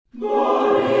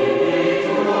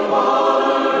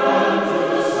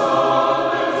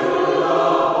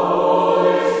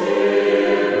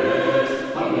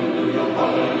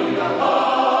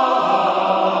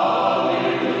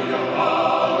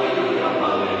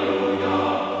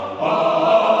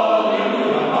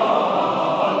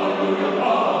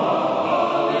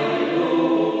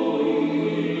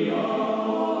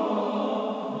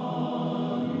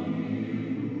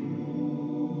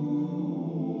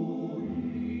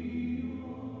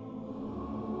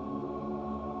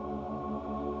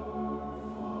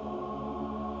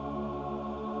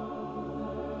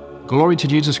Glory to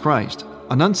Jesus Christ.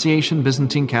 Annunciation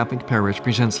Byzantine Catholic Parish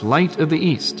presents Light of the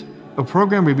East, a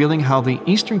program revealing how the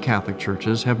Eastern Catholic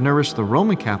churches have nourished the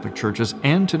Roman Catholic churches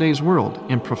and today's world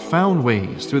in profound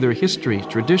ways through their histories,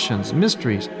 traditions,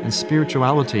 mysteries, and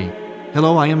spirituality.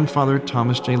 Hello, I am Father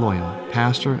Thomas J. Loya,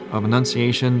 pastor of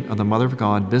Annunciation of the Mother of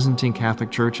God Byzantine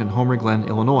Catholic Church in Homer Glen,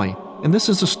 Illinois. And this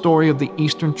is the story of the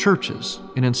Eastern churches,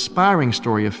 an inspiring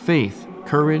story of faith,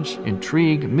 courage,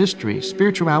 intrigue, mystery,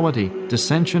 spirituality,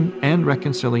 dissension, and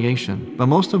reconciliation. But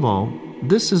most of all,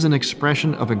 this is an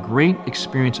expression of a great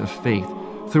experience of faith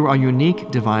through our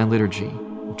unique divine liturgy.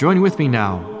 Join with me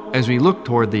now as we look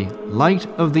toward the Light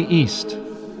of the East.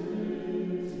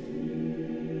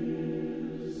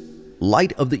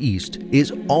 Light of the East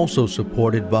is also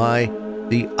supported by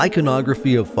the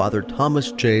iconography of Father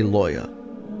Thomas J. Loya.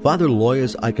 Father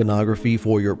Loya's iconography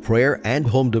for your prayer and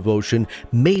home devotion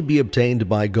may be obtained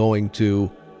by going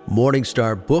to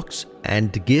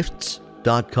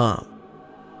morningstarbooksandgifts.com.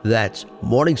 That's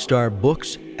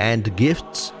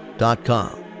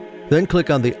morningstarbooksandgifts.com. Then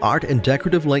click on the Art and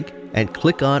Decorative link and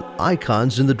click on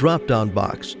Icons in the drop-down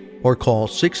box, or call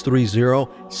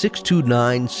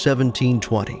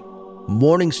 630-629-1720.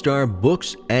 Morningstar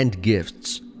Books and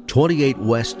Gifts, 28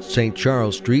 West St.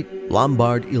 Charles Street,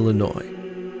 Lombard, Illinois.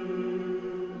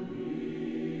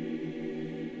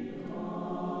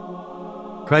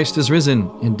 Christ is risen.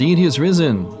 Indeed, he is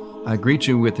risen. I greet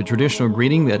you with the traditional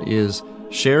greeting that is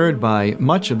shared by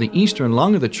much of the eastern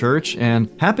lung of the church, and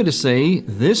happy to say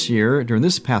this year, during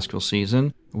this Paschal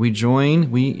season, we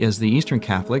as the Eastern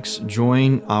Catholics,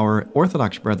 join our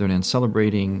Orthodox brethren in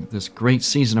celebrating this great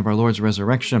season of our Lord's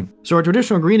resurrection. So our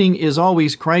traditional greeting is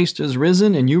always, Christ is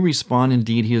risen, and you respond,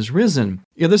 indeed, he is risen.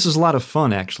 Yeah, this is a lot of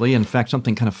fun, actually. In fact,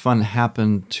 something kind of fun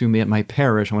happened to me at my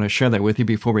parish. I want to share that with you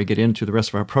before we get into the rest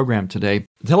of our program today.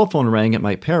 The telephone rang at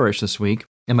my parish this week,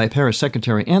 and my parish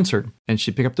secretary answered, and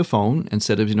she picked up the phone and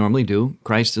said, as you normally do,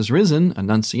 Christ is risen,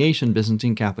 Annunciation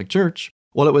Byzantine Catholic Church.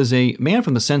 Well, it was a man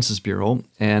from the Census Bureau,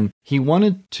 and he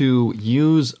wanted to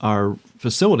use our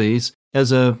facilities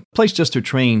as a place just to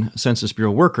train Census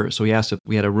Bureau workers. So he asked if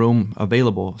we had a room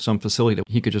available, some facility that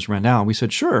he could just rent out. We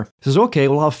said, sure. He says, okay,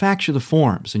 well, I'll fax you the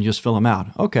forms and just fill them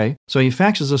out. Okay. So he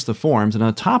faxes us the forms, and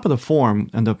on the top of the form,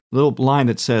 and the little line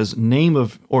that says name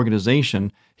of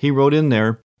organization, he wrote in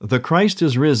there, The Christ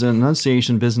is Risen,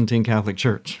 Annunciation Byzantine Catholic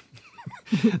Church.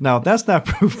 Now, that's not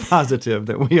proof positive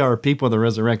that we are people of the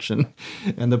resurrection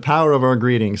and the power of our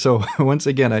greeting. So once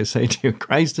again, I say to you,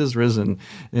 Christ is risen.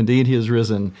 Indeed, he is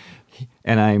risen.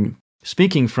 And I'm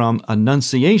speaking from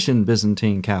Annunciation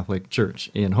Byzantine Catholic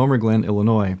Church in Homer Glen,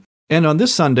 Illinois. And on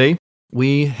this Sunday,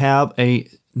 we have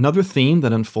another theme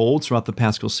that unfolds throughout the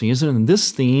Paschal season. And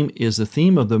this theme is the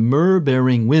theme of the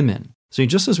myrrh-bearing women. See,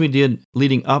 just as we did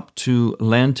leading up to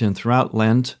Lent and throughout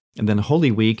Lent, and then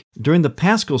Holy Week, during the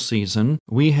Paschal season,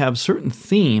 we have certain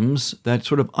themes that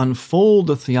sort of unfold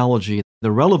the theology, the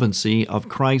relevancy of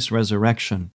Christ's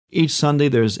resurrection. Each Sunday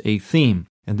there's a theme.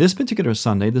 And this particular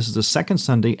Sunday, this is the second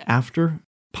Sunday after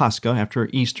Pascha, after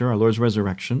Easter, our Lord's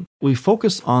resurrection, we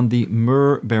focus on the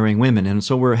myrrh-bearing women. And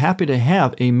so we're happy to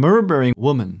have a myrrh-bearing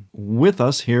woman with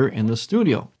us here in the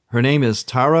studio. Her name is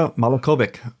Tara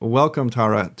Malakovic. Welcome,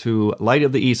 Tara, to Light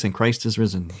of the East, and Christ is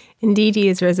risen. Indeed, he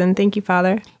is risen. Thank you,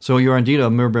 Father. So you are indeed a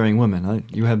myrrh-bearing woman.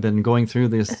 You have been going through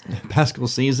this Paschal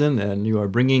season, and you are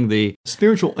bringing the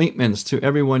spiritual ointments to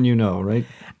everyone you know, right?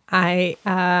 I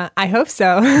hope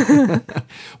so. Well,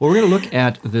 we're going to look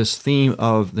at this theme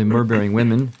of the myrrh-bearing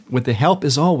women with the help,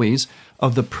 as always,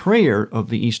 of the prayer of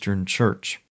the Eastern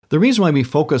Church. The reason why we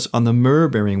focus on the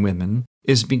myrrh-bearing women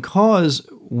is because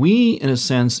we, in a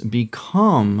sense,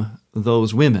 become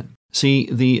those women. See,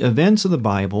 the events of the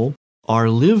Bible are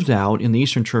lived out in the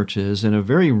Eastern churches in a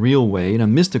very real way, in a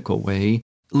mystical way,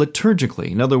 liturgically.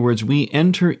 In other words, we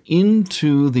enter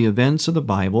into the events of the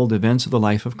Bible, the events of the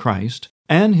life of Christ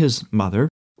and his mother.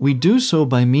 We do so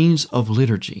by means of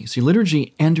liturgy. See,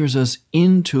 liturgy enters us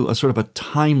into a sort of a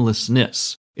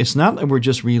timelessness. It's not that we're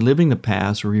just reliving the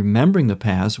past or remembering the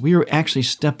past. We are actually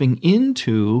stepping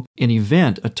into an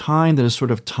event, a time that is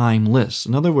sort of timeless.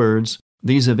 In other words,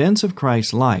 these events of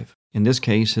Christ's life, in this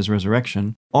case, his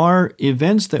resurrection, are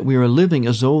events that we are living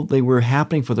as though they were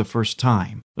happening for the first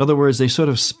time. In other words, they sort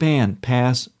of span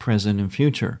past, present, and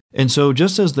future. And so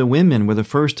just as the women were the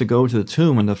first to go to the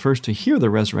tomb and the first to hear the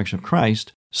resurrection of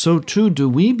Christ, so too do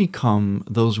we become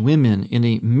those women in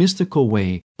a mystical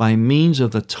way by means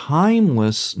of the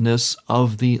timelessness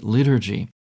of the liturgy.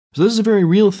 So this is a very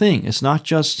real thing. It's not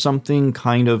just something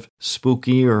kind of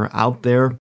spooky or out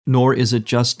there, nor is it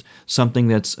just something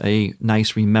that's a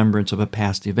nice remembrance of a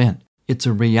past event. It's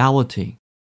a reality.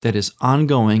 that is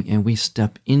ongoing, and we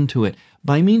step into it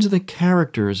by means of the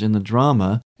characters in the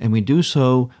drama, and we do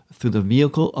so through the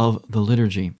vehicle of the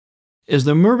liturgy. As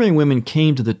the myrrh-bearing women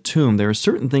came to the tomb, there are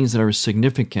certain things that are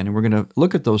significant, and we're going to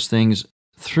look at those things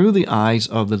through the eyes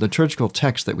of the liturgical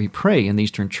text that we pray in the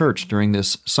Eastern Church during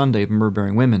this Sunday of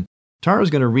myrrh-bearing women. Tara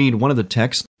is going to read one of the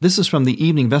texts. This is from the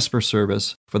evening Vesper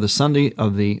service for the Sunday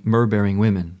of the myrrh-bearing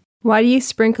women. Why do you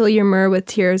sprinkle your myrrh with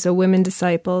tears, O women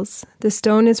disciples? The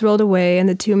stone is rolled away and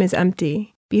the tomb is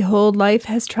empty. Behold, life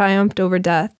has triumphed over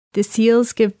death. The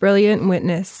seals give brilliant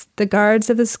witness. The guards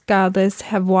of the godless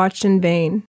have watched in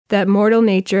vain. That mortal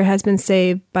nature has been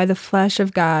saved by the flesh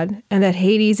of God, and that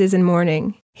Hades is in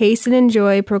mourning. Hasten in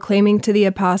joy, proclaiming to the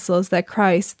apostles that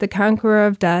Christ, the conqueror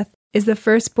of death, is the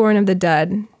firstborn of the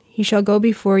dead. He shall go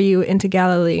before you into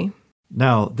Galilee.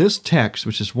 Now, this text,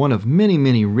 which is one of many,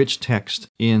 many rich texts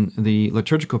in the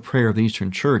liturgical prayer of the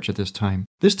Eastern Church at this time,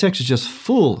 this text is just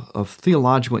full of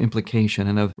theological implication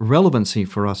and of relevancy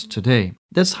for us today.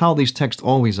 That's how these texts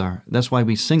always are. That's why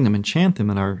we sing them and chant them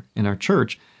in our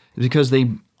church, because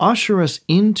they usher us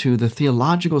into the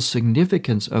theological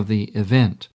significance of the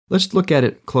event. Let's look at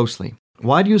it closely.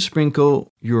 Why do you sprinkle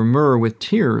your myrrh with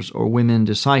tears, O women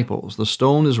disciples? The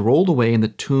stone is rolled away and the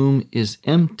tomb is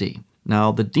empty.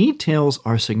 Now, the details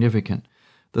are significant.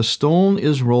 The stone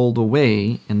is rolled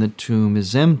away and the tomb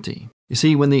is empty. You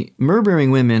see, when the myrrh-bearing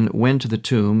women went to the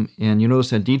tomb, and you notice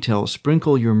that detail,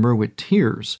 sprinkle your myrrh with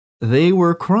tears, they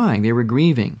were crying, they were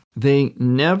grieving. They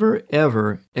never,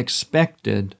 ever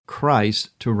expected Christ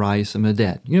to rise from the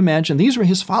dead. You imagine, these were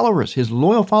his followers, his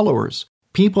loyal followers.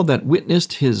 People that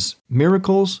witnessed his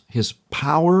miracles, his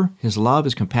power, his love,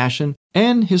 his compassion,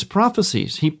 and his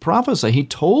prophecies. He prophesied, he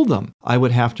told them, I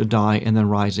would have to die and then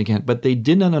rise again. But they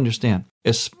did not understand.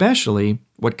 Especially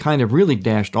what kind of really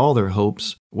dashed all their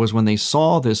hopes was when they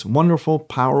saw this wonderful,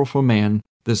 powerful man,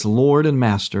 this Lord and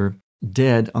Master,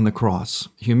 dead on the cross,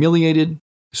 humiliated,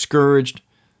 scourged,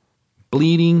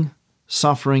 bleeding,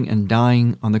 suffering, and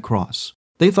dying on the cross.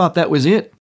 They thought that was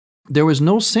it. There was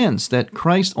no sense that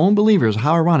Christ's own believers,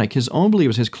 how ironic, his own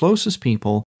believers, his closest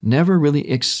people, never really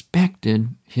expected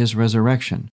his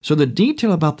resurrection. So the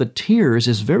detail about the tears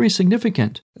is very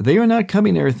significant. They are not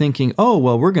coming there thinking, oh,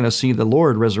 well, we're going to see the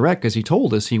Lord resurrect because he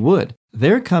told us he would.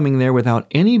 They're coming there without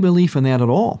any belief in that at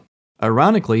all.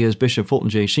 Ironically, as Bishop Fulton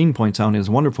J. Sheen points out in his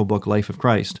wonderful book, Life of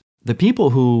Christ, the people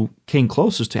who came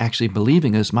closest to actually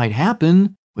believing this might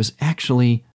happen was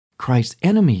actually Christ's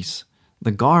enemies,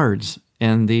 the guards,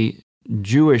 and the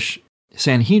Jewish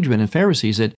Sanhedrin and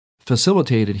Pharisees that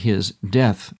facilitated his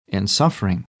death and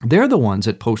suffering. They're the ones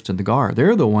that posted the guard.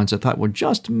 They're the ones that thought, well,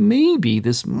 just maybe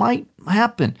this might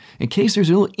happen. In case there's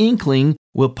a little inkling,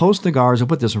 we'll post the guards, we'll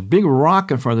put this big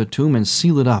rock in front of the tomb and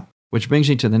seal it up. Which brings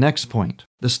me to the next point.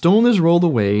 The stone is rolled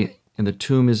away and the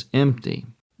tomb is empty.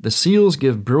 The seals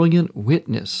give brilliant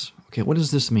witness. Okay, what does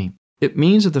this mean? It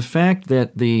means that the fact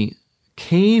that the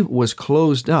cave was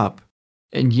closed up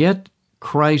and yet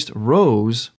Christ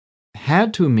rose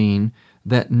had to mean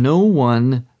that no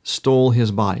one stole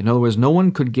his body. In other words, no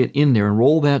one could get in there and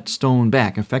roll that stone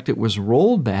back. In fact, it was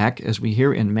rolled back, as we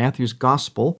hear in Matthew's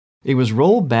Gospel. It was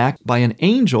rolled back by an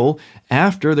angel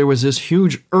after there was this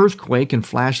huge earthquake and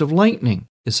flash of lightning.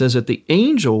 It says that the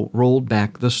angel rolled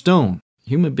back the stone.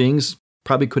 Human beings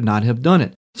probably could not have done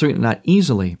it, certainly not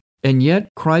easily. And yet,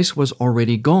 Christ was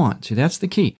already gone. See, that's the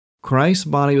key. Christ's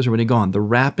body was already gone. The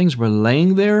wrappings were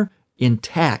laying there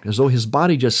intact, as though his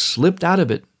body just slipped out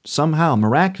of it somehow,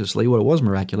 miraculously, well, it was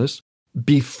miraculous,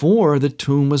 before the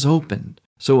tomb was opened.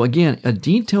 So again, a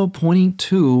detail pointing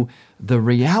to the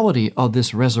reality of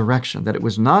this resurrection, that it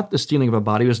was not the stealing of a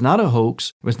body, it was not a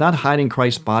hoax, it was not hiding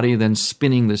Christ's body, then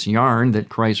spinning this yarn that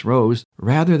Christ rose.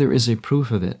 Rather, there is a proof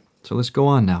of it. So let's go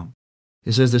on now.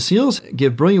 It says, the seals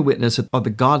give brilliant witness of the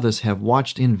godless have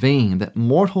watched in vain, that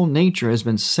mortal nature has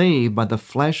been saved by the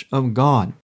flesh of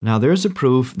God. Now, there's a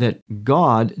proof that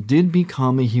God did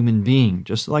become a human being,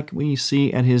 just like we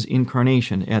see at his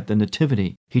incarnation at the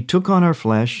Nativity. He took on our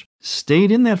flesh,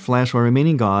 stayed in that flesh while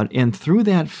remaining God, and through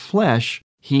that flesh,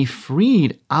 he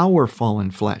freed our fallen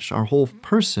flesh, our whole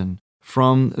person,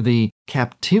 from the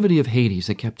captivity of Hades,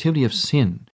 the captivity of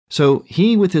sin. So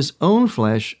he, with his own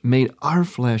flesh, made our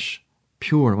flesh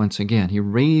pure once again. He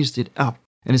raised it up.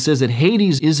 And it says that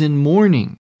Hades is in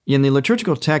mourning. In the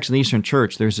liturgical text in the Eastern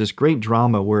Church, there's this great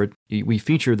drama where we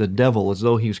feature the devil as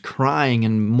though he was crying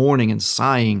and mourning and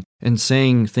sighing and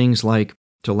saying things like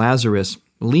to Lazarus,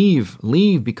 leave,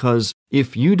 because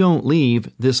if you don't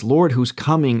leave, this Lord who's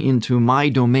coming into my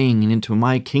domain and into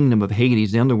my kingdom of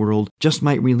Hades, the underworld, just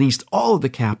might release all of the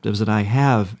captives that I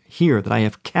have here, that I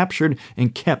have captured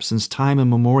and kept since time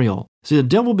immemorial. See, the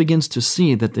devil begins to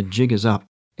see that the jig is up.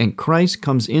 And Christ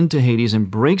comes into Hades and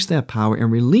breaks that power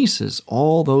and releases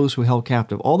all those who held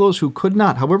captive, all those who could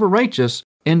not, however righteous,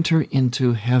 enter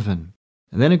into heaven.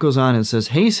 And then it goes on and says,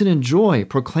 hasten in joy,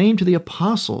 proclaim to the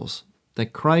apostles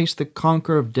that Christ, the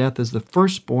conqueror of death, is the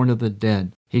firstborn of the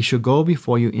dead. He shall go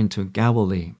before you into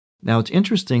Galilee. Now it's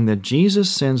interesting that Jesus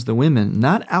sends the women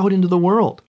not out into the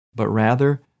world, but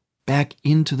rather back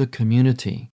into the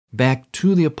community, back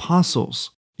to the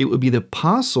apostles. It would be the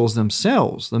apostles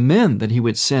themselves, the men, that he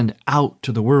would send out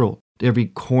to the world, to every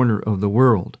corner of the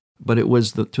world. But it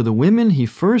was to the women he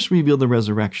first revealed the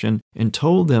resurrection and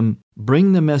told them,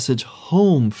 bring the message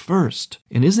home first.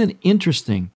 And isn't it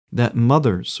interesting that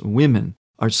mothers, women,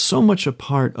 are so much a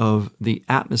part of the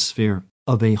atmosphere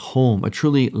of a home, a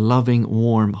truly loving,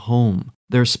 warm home?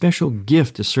 Their special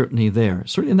gift is certainly there,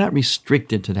 certainly not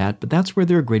restricted to that, but that's where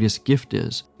their greatest gift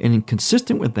is. And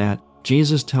consistent with that,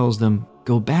 Jesus tells them,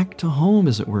 go back to home,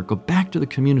 as it were, go back to the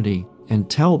community and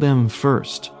tell them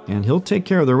first. And he'll take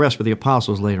care of the rest with the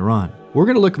apostles later on. We're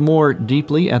going to look more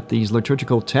deeply at these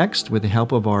liturgical texts with the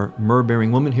help of our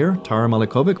myrrh-bearing woman here, Tara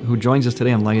Malikovic, who joins us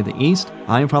today on Light of the East.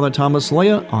 I am Father Thomas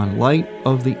Loya on Light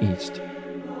of the East.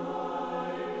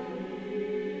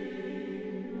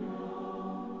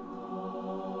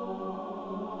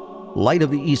 Light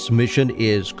of the East mission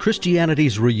is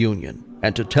Christianity's reunion.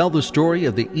 And to tell the story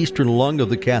of the Eastern lung of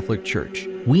the Catholic Church,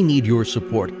 we need your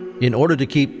support. In order to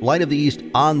keep Light of the East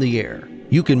on the air,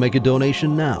 you can make a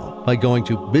donation now by going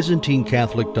to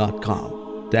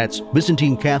ByzantineCatholic.com. That's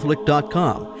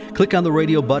ByzantineCatholic.com. Click on the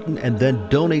radio button and then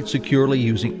donate securely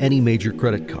using any major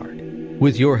credit card.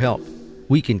 With your help,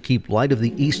 we can keep Light of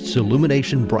the East's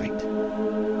illumination bright.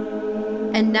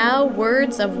 And now,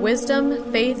 words of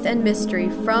wisdom, faith, and mystery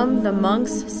from the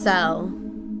monk's cell.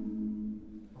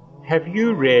 Have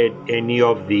you read any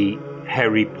of the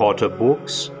Harry Potter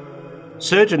books?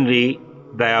 Certainly,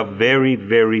 they are very,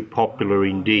 very popular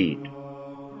indeed.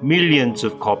 Millions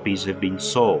of copies have been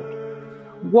sold.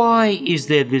 Why is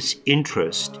there this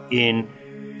interest in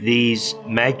these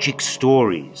magic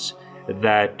stories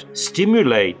that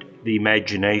stimulate the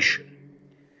imagination?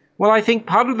 Well, I think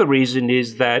part of the reason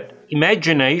is that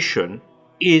imagination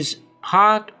is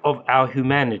part of our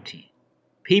humanity.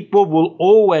 People will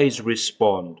always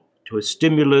respond to a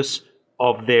stimulus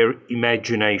of their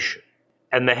imagination.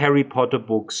 And the Harry Potter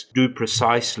books do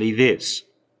precisely this.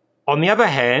 On the other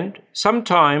hand,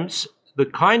 sometimes the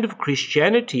kind of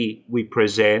Christianity we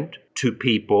present to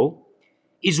people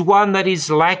is one that is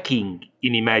lacking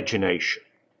in imagination.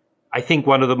 I think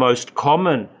one of the most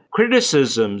common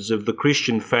criticisms of the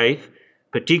Christian faith,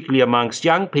 particularly amongst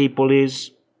young people,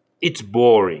 is it's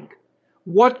boring.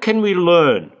 What can we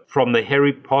learn from the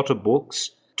Harry Potter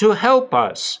books to help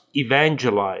us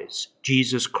evangelize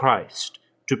Jesus Christ,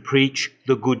 to preach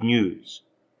the good news?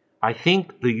 I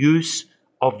think the use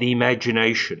of the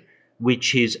imagination,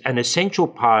 which is an essential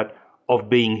part of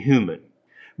being human.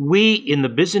 We in the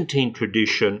Byzantine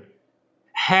tradition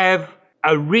have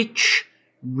a rich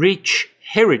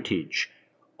heritage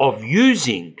of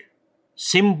using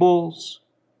symbols,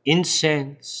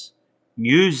 incense,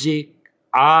 music,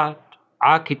 art,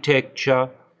 architecture,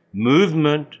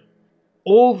 movement,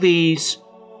 all these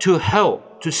to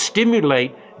help, to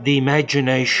stimulate the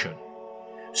imagination,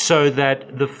 so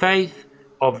that the faith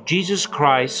of Jesus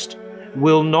Christ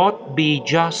will not be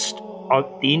just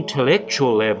at the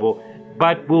intellectual level,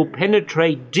 but will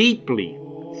penetrate deeply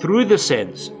through the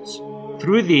senses,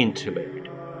 through the intellect,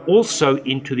 also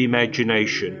into the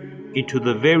imagination, into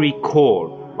the very core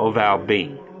of our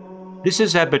being. This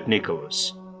is Abbot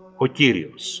Nicholas, O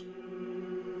Kyrios.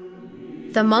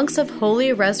 The monks of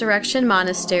Holy Resurrection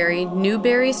Monastery,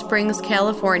 Newberry Springs,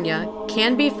 California,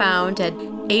 can be found at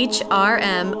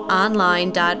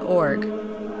hrmonline.org.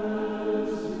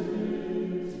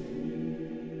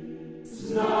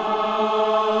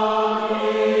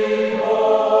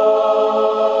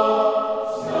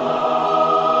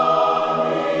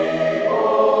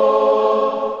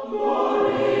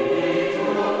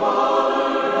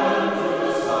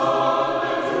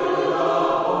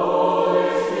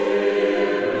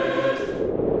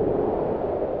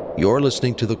 You're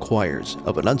listening to the choirs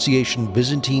of Annunciation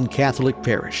Byzantine Catholic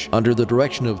Parish under the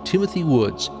direction of Timothy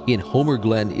Woods in Homer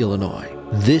Glen, Illinois.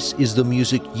 This is the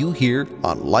music you hear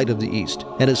on Light of the East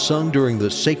and is sung during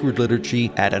the sacred liturgy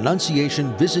at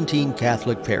Annunciation Byzantine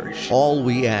Catholic Parish. All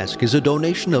we ask is a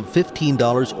donation of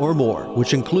 $15 or more,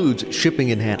 which includes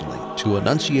shipping and handling, to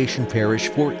Annunciation Parish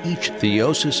for each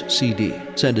Theosis CD.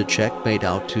 Send a check made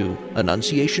out to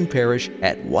Annunciation Parish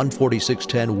at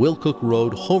 14610 Wilcook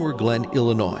Road, Homer Glen,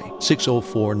 Illinois,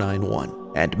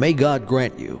 60491. And may God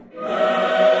grant you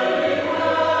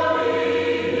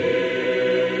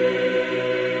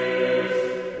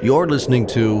You're listening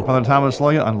to Father Thomas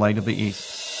Loya on Light of the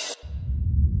East.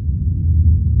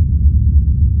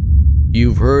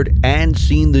 You've heard and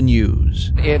seen the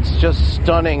news. It's just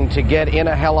stunning to get in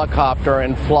a helicopter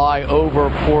and fly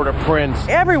over Port-au-Prince.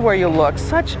 Everywhere you look,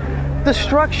 such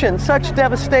destruction, such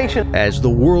devastation. As the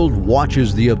world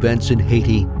watches the events in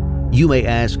Haiti, you may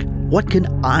ask, what can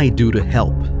I do to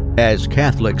help? As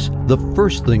Catholics, the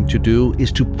first thing to do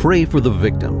is to pray for the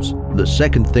victims. The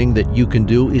second thing that you can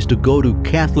do is to go to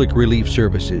Catholic Relief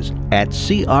Services at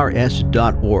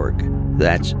crs.org.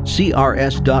 That's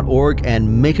crs.org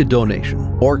and make a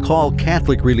donation. Or call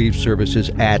Catholic Relief Services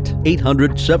at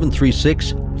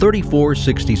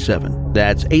 800-736-3467.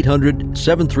 That's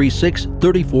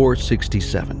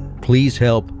 800-736-3467. Please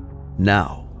help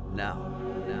now.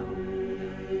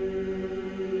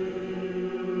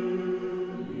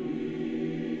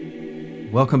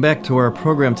 Welcome back to our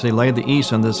program today, Light of the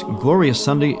East, on this glorious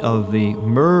Sunday of the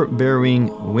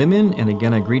myrrh-bearing women. And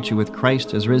again, I greet you with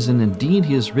Christ has risen. Indeed,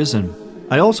 he is risen.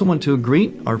 I also want to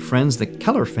greet our friends, the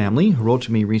Keller family, who wrote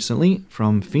to me recently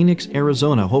from Phoenix,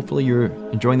 Arizona. Hopefully you're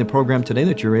enjoying the program today,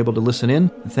 that you're able to listen in.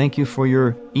 Thank you for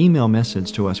your email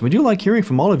message to us. We do like hearing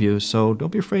from all of you, so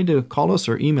don't be afraid to call us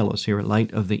or email us here at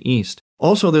Light of the East.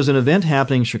 Also, there's an event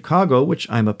happening in Chicago, which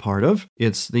I'm a part of.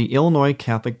 It's the Illinois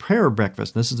Catholic Prayer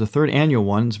Breakfast. This is the third annual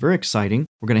one. It's very exciting.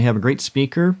 We're going to have a great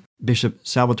speaker, Bishop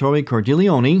Salvatore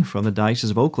Cordileone from the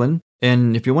Diocese of Oakland.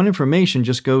 And if you want information,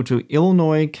 just go to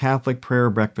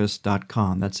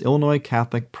IllinoisCatholicPrayerBreakfast.com. That's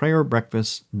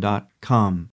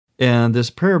IllinoisCatholicPrayerBreakfast.com. And this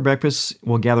prayer breakfast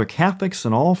will gather Catholics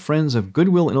and all friends of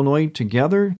Goodwill, Illinois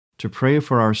together to pray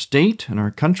for our state and our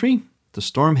country, to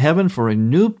storm heaven for a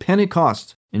new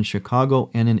Pentecost in Chicago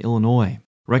and in Illinois.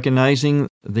 Recognizing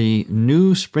the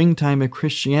new springtime of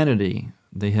Christianity,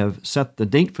 they have set the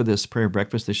date for this prayer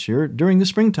breakfast this year during the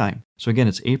springtime. So again,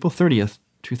 it's April 30th,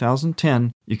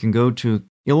 2010. You can go to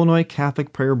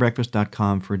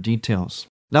IllinoisCatholicPrayerBreakfast.com for details.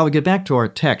 Now we get back to our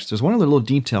text. There's one other little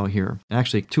detail here,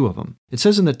 actually two of them. It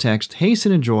says in the text,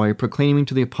 "Hasten and joy, proclaiming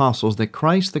to the apostles that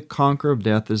Christ the conqueror of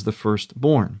death is the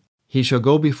firstborn. He shall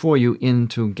go before you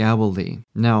into Galilee."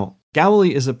 Now,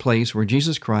 Galilee is a place where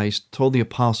Jesus Christ told the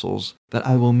apostles that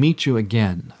I will meet you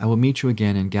again. I will meet you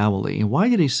again in Galilee. And why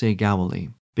did he say Galilee?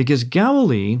 Because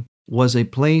Galilee was a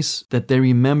place that they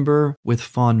remember with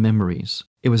fond memories.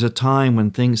 It was a time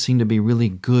when things seemed to be really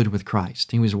good with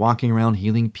Christ. He was walking around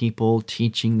healing people,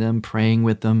 teaching them, praying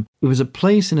with them. It was a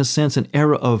place, in a sense, an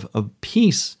era of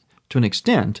peace to an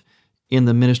extent in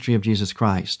the ministry of Jesus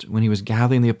Christ, when he was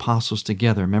gathering the apostles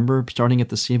together. Remember, starting at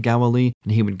the Sea of Galilee,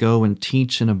 and he would go and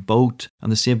teach in a boat on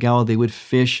the Sea of Galilee. They would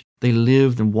fish. They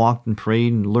lived and walked and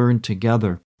prayed and learned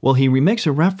together. Well, he makes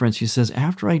a reference. He says,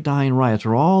 after I die and rise,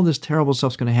 after all this terrible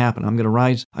stuff's going to happen, I'm going to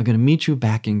rise, I'm going to meet you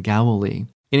back in Galilee.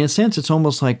 In a sense, it's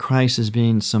almost like Christ is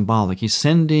being symbolic. He's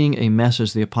sending a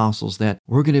message to the apostles that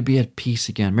we're going to be at peace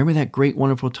again. Remember that great,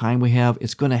 wonderful time we have?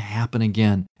 It's going to happen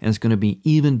again, and it's going to be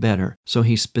even better. So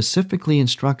he specifically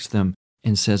instructs them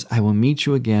and says, I will meet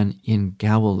you again in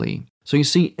Galilee. So you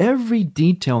see, every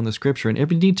detail in the Scripture and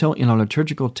every detail in our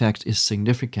liturgical text is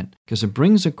significant because it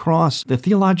brings across the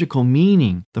theological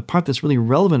meaning, the part that's really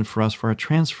relevant for us for our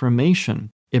transformation.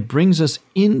 It brings us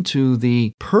into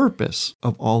the purpose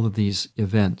of all of these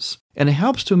events. And it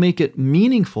helps to make it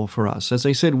meaningful for us. As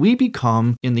I said, we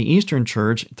become, in the Eastern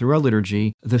Church, through our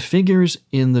liturgy, the figures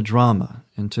in the drama.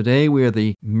 And today we are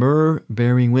the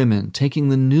myrrh-bearing women, taking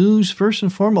the news first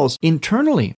and foremost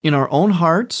internally, in our own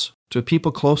hearts, to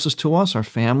people closest to us, our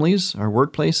families, our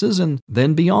workplaces, and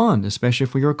then beyond, especially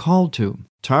if we are called to.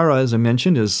 Tara, as I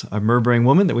mentioned, is a myrrh-bearing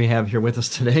woman that we have here with us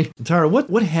today. Tara,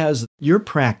 what has your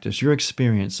practice, your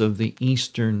experience of the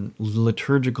Eastern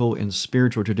liturgical and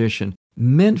spiritual tradition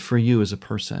meant for you as a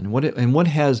person? What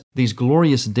has these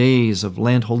glorious days of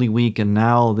Lent, Holy Week, and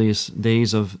now these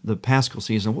days of the Paschal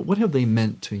season, what have they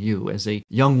meant to you as a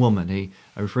young woman? I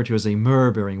refer to you as a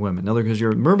myrrh-bearing woman. In other words, because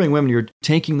you're a myrrh-bearing woman, you're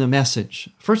taking the message,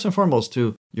 first and foremost,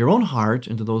 to your own heart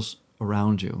and to those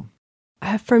around you.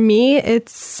 For me,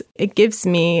 it gives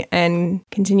me and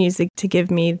continues to give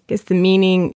me the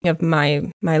meaning of my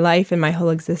life and my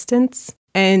whole existence.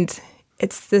 And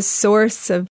it's the source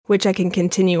of which I can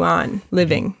continue on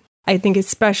living. I think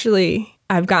especially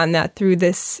I've gotten that through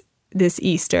this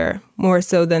Easter, more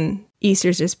so than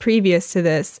Easters just previous to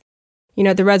this. You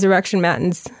know, the resurrection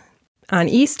matins on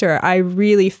Easter, I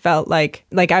really felt like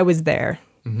I was there.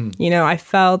 Mm-hmm. You know, I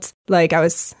felt like I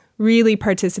was really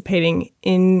participating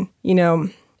in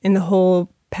the whole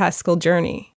Paschal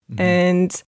journey. Mm-hmm.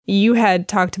 And you had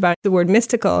talked about the word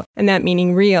mystical and that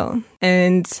meaning real.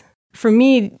 And for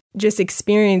me, just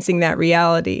experiencing that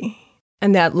reality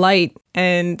and that light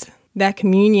and that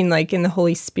communion, like in the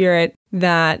Holy Spirit,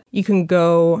 that you can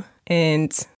go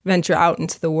and venture out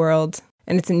into the world.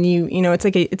 And it's a new,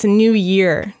 it's a new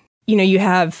year. You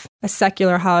have a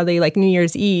secular holiday like New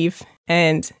Year's Eve,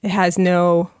 and it has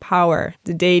no power.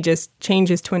 The day just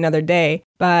changes to another day.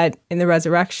 But in the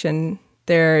resurrection,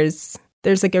 there's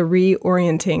like a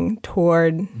reorienting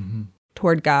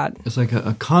toward God. It's like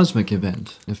a cosmic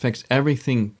event. It affects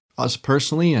everything, us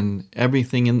personally, and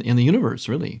everything in the universe,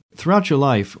 really. Throughout your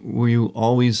life, were you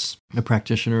always a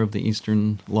practitioner of the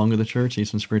Eastern Lung of the Church,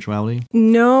 Eastern spirituality?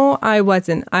 No, I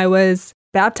wasn't. I was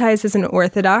baptized as an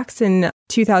Orthodox in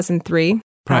 2003.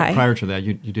 Prior to that,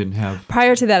 you didn't have...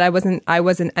 Prior to that, I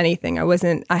wasn't anything.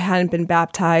 I hadn't been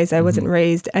baptized. I wasn't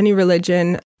raised any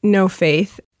religion, no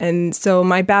faith. And so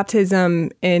my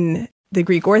baptism in the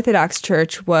Greek Orthodox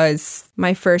Church was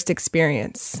my first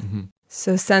experience.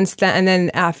 So since then, and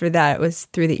then after that, it was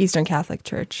through the Eastern Catholic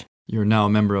Church. You're now a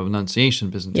member of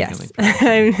Annunciation Byzantine Yes,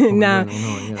 Catholic Church. now,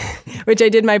 which I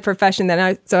did my profession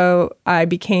then. So I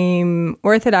became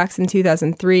Orthodox in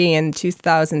 2003, and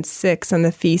 2006 on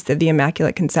the Feast of the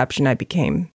Immaculate Conception, I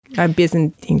became a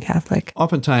Byzantine Catholic.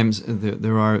 Oftentimes,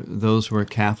 there are those who are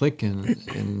Catholic, and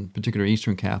in particular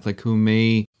Eastern Catholic, who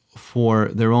may, for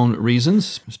their own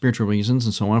reasons, spiritual reasons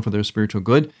and so on, for their spiritual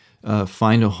good,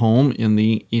 find a home in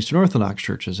the Eastern Orthodox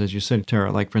churches, as you said,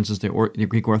 Tara, like, for instance, the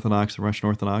Greek Orthodox, the Russian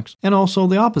Orthodox, and also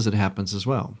the opposite happens as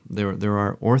well. There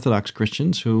are Orthodox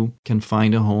Christians who can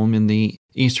find a home in the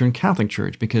Eastern Catholic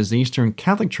Church, because the Eastern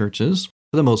Catholic churches,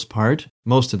 for the most part,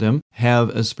 most of them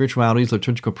have spiritualities,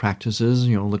 liturgical practices,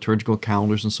 liturgical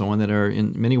calendars and so on that are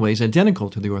in many ways identical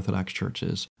to the Orthodox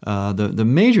churches. The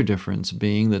major difference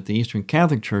being that the Eastern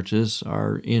Catholic churches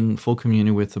are in full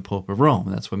communion with the Pope of Rome.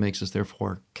 That's what makes us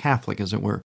therefore Catholic, as it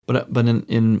were. But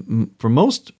for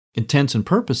most intents and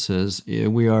purposes,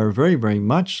 we are very, very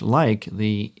much like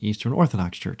the Eastern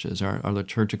Orthodox churches. Our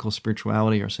liturgical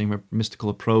spirituality, our same mystical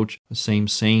approach, the same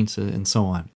saints, and so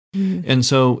on. And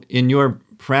so in your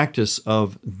practice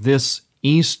of this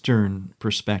Eastern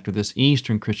perspective, this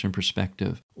Eastern Christian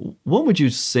perspective, what would you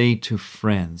say to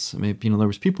friends? I mean, there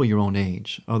was people your own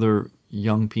age, other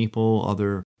young people,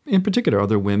 in particular,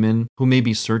 other women who may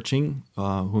be searching,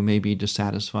 who may be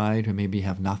dissatisfied, who maybe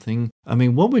have nothing. I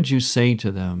mean, what would you say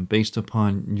to them based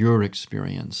upon your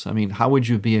experience? I mean, how would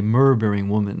you be a myrrh-bearing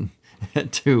woman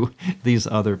to these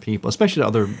other people, especially to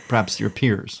other, perhaps your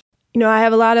peers? I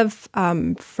have a lot of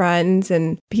friends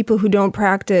and people who don't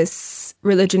practice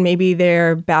religion. Maybe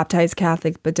they're baptized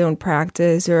Catholic but don't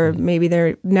practice, or maybe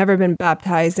they've never been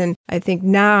baptized. And I think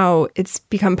now it's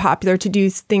become popular to do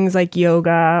things like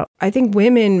yoga. I think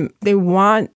women,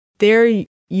 they're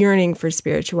yearning for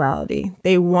spirituality.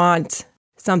 They want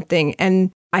something.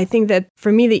 And I think that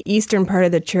for me, the Eastern part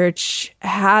of the church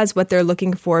has what they're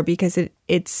looking for, because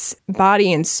it's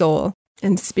body and soul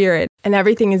and spirit. And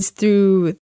everything is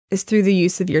through the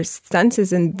use of your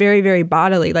senses, and very, very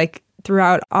bodily. Like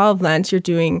throughout all of Lent, you're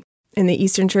doing in the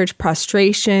Eastern Church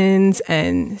prostrations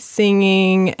and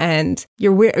singing, and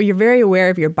you're very aware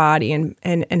of your body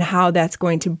and how that's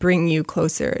going to bring you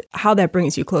closer, how that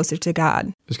brings you closer to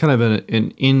God. It's kind of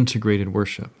an integrated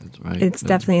worship, right? It's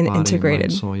definitely an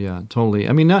integrated. So yeah, totally.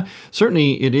 I mean,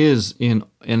 certainly it is in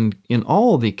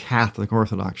all the Catholic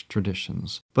Orthodox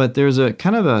traditions, but there's a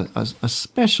kind of a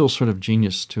special sort of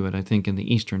genius to it, I think, in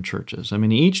the Eastern churches. I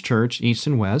mean, each church, East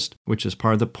and West, which is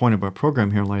part of the point of our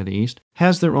program here in Light of the East,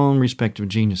 has their own respective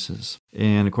geniuses.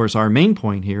 And of course, our main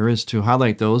point here is to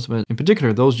highlight those, but in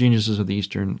particular, those geniuses of the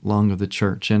Eastern Lung of the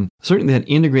Church. And certainly that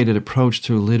integrated approach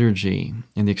to liturgy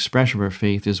and the expression of our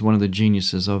faith is one of the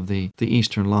geniuses of the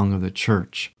Eastern Lung of the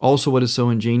Church. Also, what is so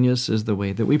ingenious is the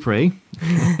way that we pray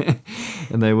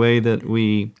and the way that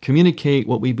we communicate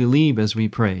what we believe as we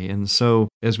pray. And so,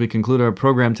 as we conclude our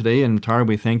program today, and Tara,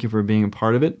 we thank you for being a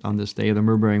part of it on this day of the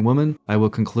Myrrh-bearing Woman, I will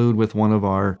conclude with one of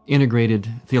our integrated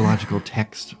theological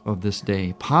texts of this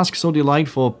day. Pasch so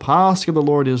delightful, Pasch of the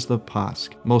Lord is the Pasch.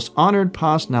 Most honored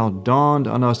Pasch now dawned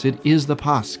on us, it is the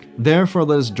Pasch. Therefore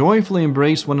let us joyfully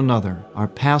embrace one another. Our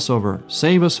Passover,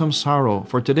 save us from sorrow,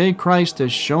 for today Christ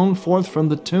has shone forth from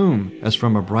the tomb as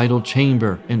from a bridal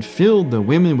chamber, and filled the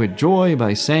women with joy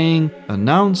by saying,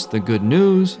 announce the good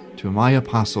news to my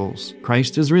apostles.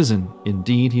 Christ is risen,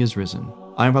 indeed he is risen.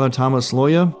 I'm Father Thomas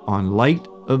Loya on Light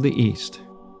of the East.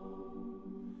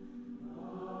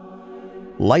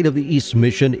 Light of the East's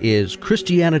mission is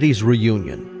Christianity's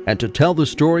reunion, and to tell the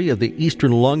story of the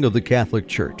Eastern Lung of the Catholic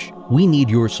Church, we need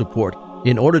your support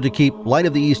in order to keep Light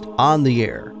of the East on the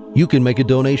air. You can make a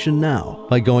donation now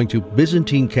by going to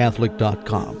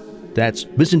ByzantineCatholic.com. That's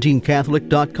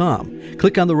ByzantineCatholic.com.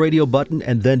 Click on the radio button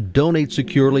and then donate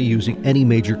securely using any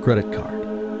major credit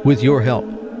card. With your help,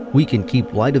 we can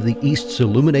keep Light of the East's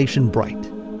illumination bright.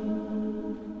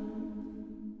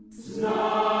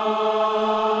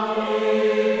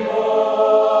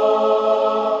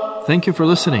 Thank you for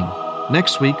listening.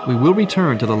 Next week, we will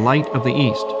return to the Light of the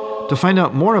East. To find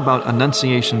out more about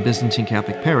Annunciation Byzantine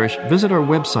Catholic Parish, visit our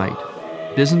website,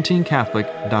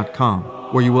 byzantinecatholic.com,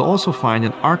 where you will also find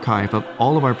an archive of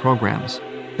all of our programs.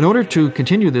 In order to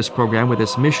continue this program with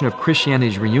its mission of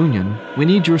Christianity's reunion, we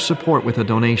need your support with a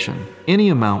donation. Any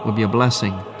amount would be a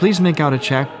blessing. Please make out a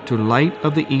check to Light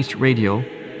of the East Radio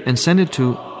and send it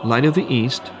to Light of the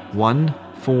East,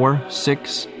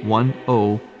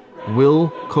 14610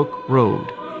 Will Cook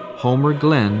Road, Homer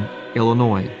Glen,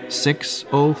 Illinois,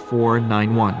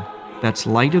 60491. That's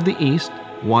Light of the East,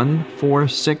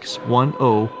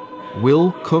 14610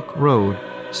 Will Cook Road,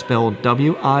 spelled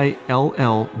WILL-COOK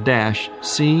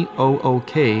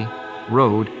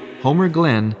Road, Homer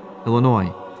Glen,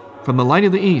 Illinois. From the Light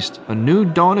of the East, a new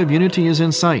dawn of unity is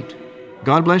in sight.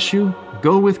 God bless you,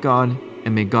 go with God,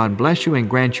 and may God bless you and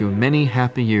grant you many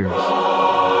happy years.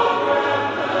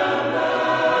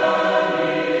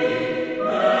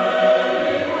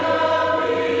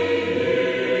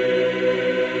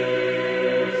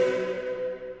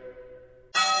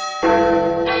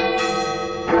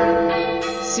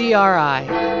 CRI,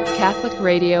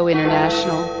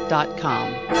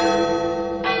 CatholicRadioInternational.com.